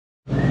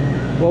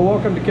Well,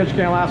 welcome to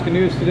Ketchikan, Alaska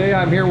News. Today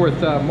I'm here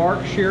with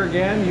Mark Scheer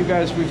again. You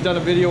guys, we've done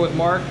a video with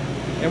Mark,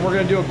 and we're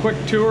going to do a quick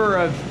tour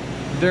of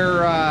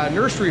their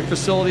nursery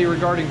facility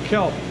regarding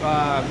kelp.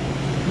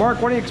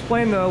 Mark, why don't you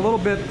explain a little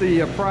bit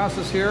the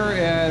process here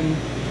and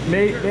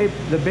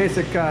the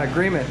basic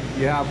agreement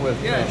you have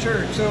with... Yeah,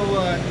 sure. So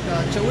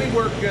we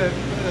work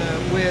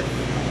with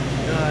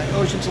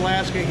Oceans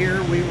Alaska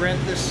here. We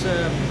rent this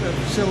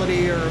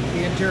facility, or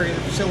the interior of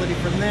the facility,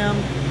 from them.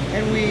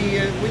 And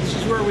this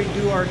is where we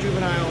do our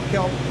juvenile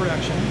kelp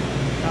production.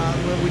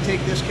 Where we take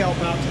this kelp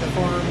out to the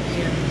farm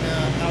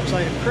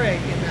outside of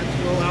Craig, and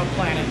we'll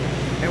outplant it.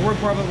 And we're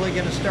probably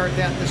going to start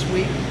that this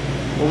week.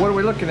 Well, what are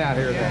we looking at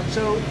here then?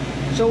 So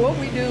what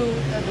we do,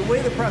 the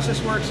way the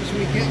process works is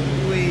we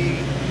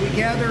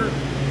gather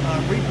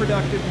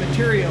reproductive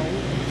material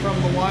from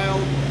the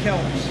wild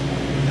kelps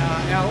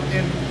out,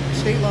 and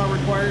state law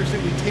requires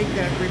that we take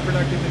that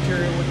reproductive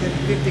material within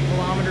 50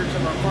 kilometers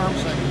of our farm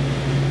site.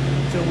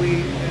 So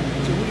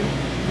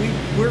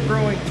we're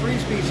growing 3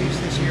 species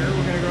this year.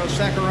 We're going to grow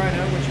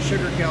Saccharina, which is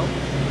sugar kelp,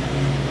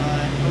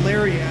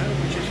 Alaria,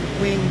 which is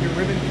winged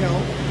ribbon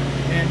kelp,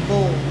 and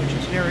Bull, which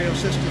is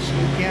Nereocystis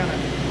leucana.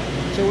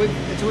 So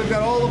we've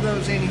got all of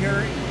those in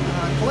here.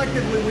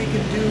 Collectively, we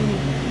can do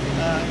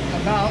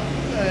about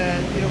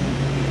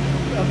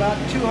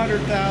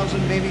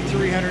 200,000, maybe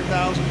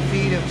 300,000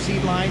 feet of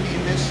seed line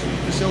in this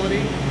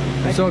facility.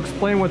 So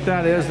explain what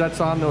that is.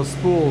 That's on those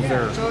spools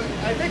there. So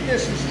I think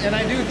this is, and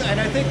I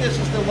think this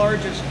is the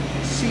largest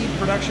seed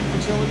production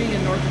facility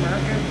in North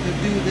America to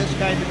do this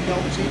kind of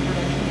kelp seed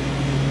production.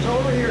 So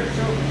over here,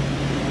 so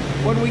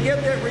when we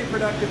get that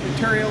reproductive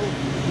material,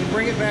 we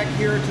bring it back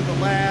here to the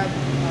lab,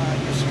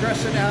 you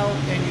stress it out,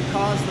 and you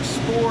cause the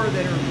spore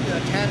that are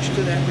attached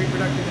to that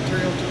reproductive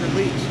material to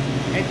release.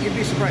 And you'd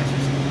be surprised,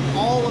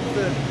 all of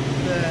the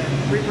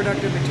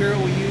reproductive material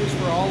we use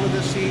for all of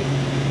this seed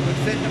would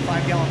fit in a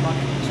 5-gallon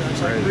bucket. So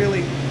it's like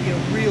really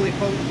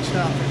potent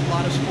stuff. There's a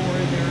lot of spore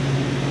in there.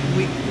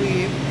 We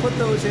put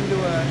those into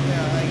a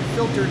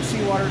filtered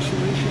seawater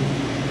solution,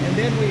 and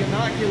then we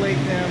inoculate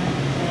them.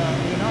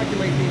 We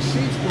inoculate these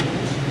seed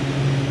spools.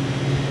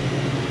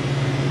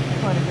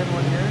 Find a good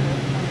one here.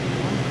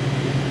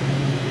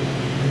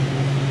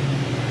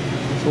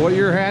 So what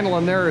you're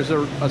handling there is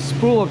a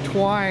spool of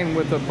twine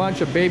with a bunch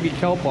of baby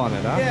kelp on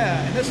it, huh?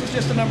 Yeah, and this is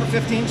just a number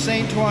 15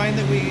 seine twine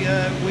that we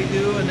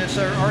do, and it's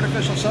our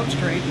artificial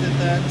substrate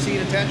that the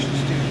seed attaches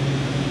to.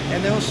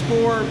 And those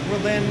spores will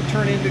then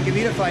turn into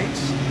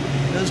gametophytes.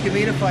 Those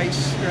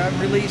gametophytes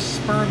release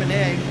sperm and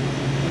egg,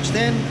 which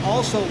then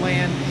also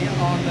land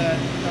on the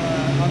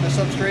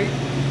substrate,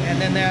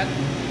 and then that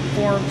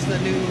forms the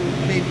new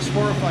baby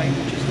sporophyte,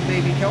 which is the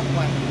baby kelp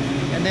plant.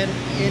 And then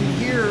in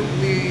here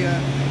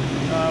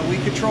we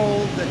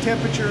control the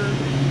temperature,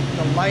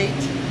 the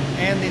light,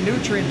 and the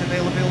nutrient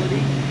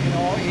availability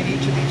in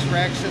each of these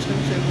rack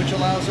systems, which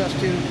allows us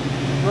to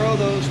grow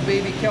those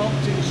baby kelp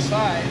to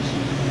size,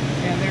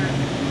 and they're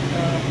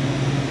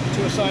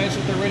to a size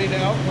that they're ready to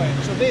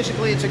outplant. So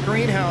basically, it's a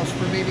greenhouse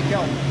for baby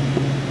kelp.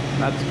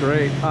 That's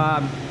great.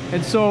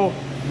 And so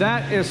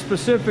that is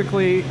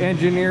specifically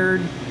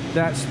engineered,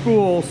 that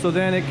spool, so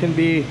then it can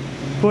be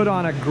put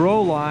on a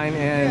grow line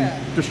and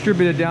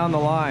distributed down the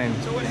line.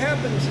 So what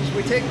happens is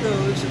we take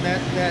those, and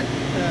that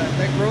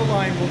grow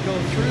line will go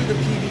through the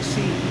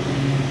PVC.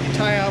 You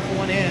tie off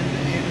one end,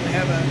 and we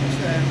have a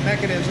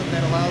mechanism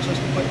that allows us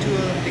to put 2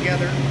 of them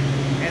together.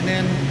 And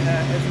then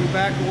as we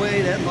back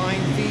away, that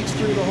line feeds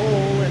through the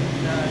hole, and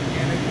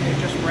it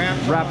just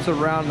wraps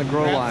around the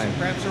grow line.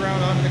 Wraps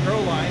around onto the grow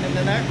line, and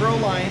then that grow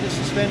line is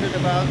suspended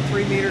about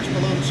 3 meters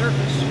below the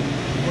surface,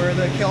 where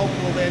the kelp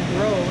will then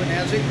grow. And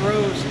as it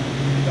grows,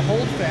 the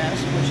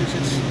holdfast, which is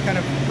its kind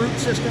of root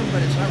system,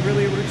 but it's not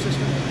really a root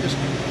system, it just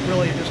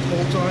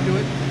holds onto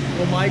it,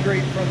 will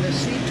migrate from this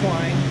seed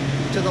twine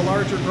to the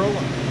larger grow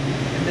line.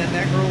 And then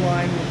that grow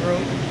line will grow.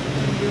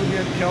 You'll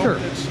get kelp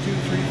that's 2,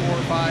 3,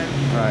 4,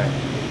 5. Right.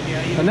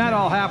 Yeah, and that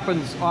all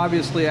happens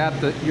obviously at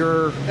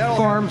your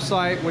farm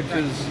site, which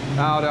is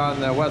out on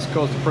the west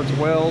coast of Prince of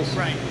Wales.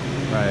 Right.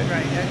 Right.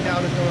 Right.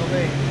 Down at Doyle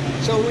Bay.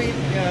 So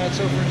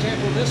so for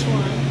example, this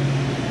one.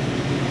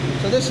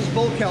 So this is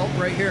bull kelp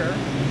right here.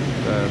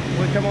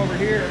 We come over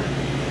here,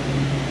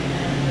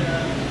 and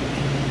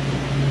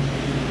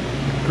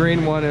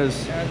green one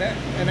is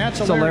that's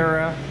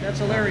Alaria.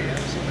 That's Alaria.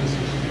 So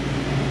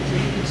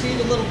you can see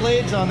the little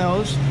blades on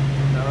those.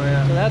 Oh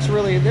yeah. So that's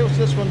really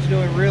this one's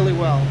doing really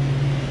well.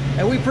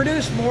 And we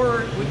produce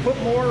more. We put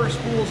more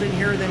spools in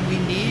here than we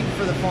need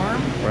for the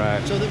farm, right?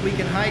 So that we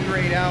can high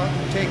grade out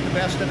and take the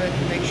best of it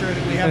and make sure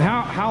that we have. And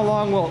how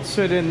long will it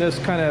sit in this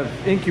kind of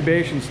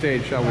incubation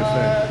stage, shall we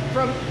say?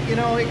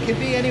 It could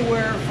be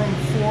anywhere from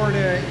 4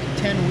 to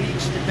 10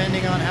 weeks,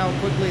 depending on how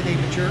quickly they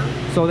mature.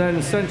 So then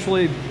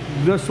essentially,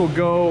 this will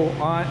go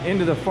on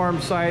into the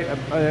farm site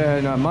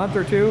in a month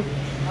or 2.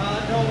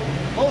 No,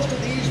 most of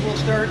these will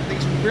start.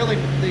 These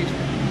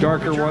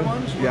darker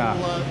ones.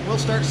 We'll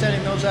start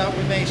sending those out.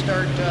 We may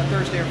start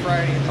Thursday or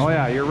Friday. Oh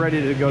yeah, you're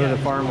ready to go to the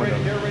farm with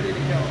them. They're ready to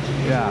go. So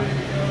yeah.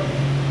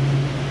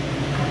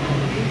 Some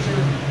of these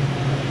are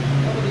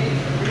really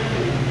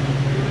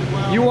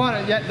You want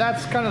it, yeah,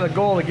 that's kind of the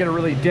goal, to get a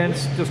really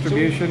dense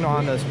distribution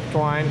on this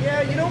twine.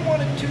 Yeah, you don't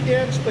want it too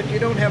dense, but you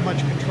don't have much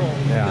control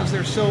because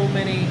there's so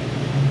many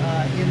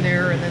in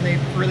there, and then they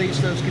release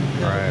those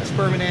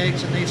sperm and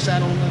eggs, and they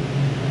settle them.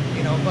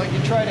 You know, but you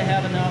try to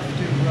have enough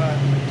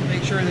to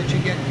make sure that you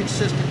get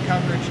consistent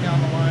coverage down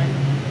the line.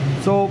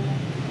 So,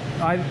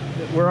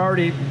 we're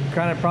already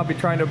kind of probably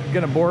trying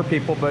to bore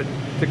people, but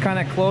to kind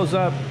of close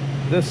up,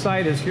 this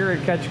site is here in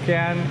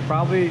Ketchikan.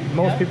 Probably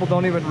most people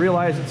don't even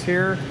realize it's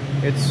here.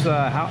 It's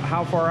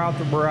how far out?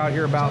 We're out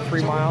here about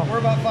 3 miles. We're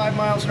about 5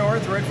 miles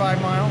north. We're at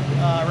 5 Mile,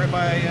 right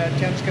by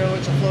Tensko.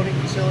 It's a floating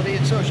facility.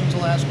 It's Oceans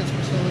Alaska's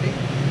facility,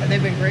 and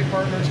they've been great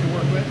partners to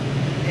work with.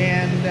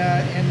 And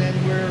then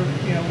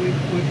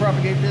we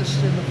propagate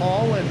this in the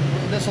fall, and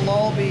this will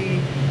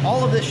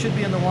all of this should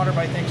be in the water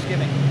by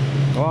Thanksgiving.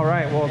 All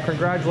right. Well,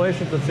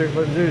 congratulations. This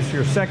is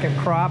your second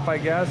crop, I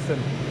guess, and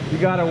you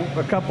got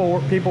a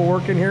couple people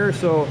working here,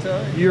 so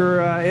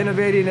you're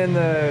innovating in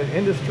the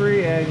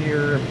industry, and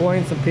you're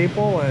employing some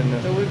people.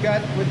 And so we've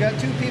got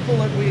 2 people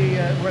that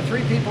we're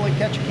 3 people in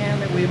Ketchikan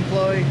that we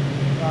employ,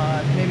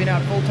 maybe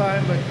not full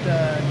time, but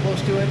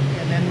close to it.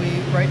 And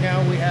then right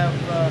now we have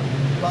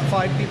about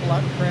 5 people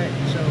out in Craig.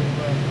 So.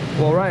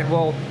 Well, right.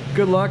 Well,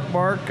 good luck,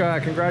 Mark.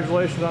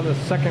 Congratulations on the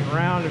second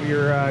round of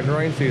your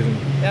growing season.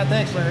 Yeah.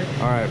 Thanks, Larry.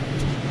 All right.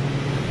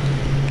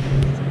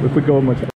 If we go much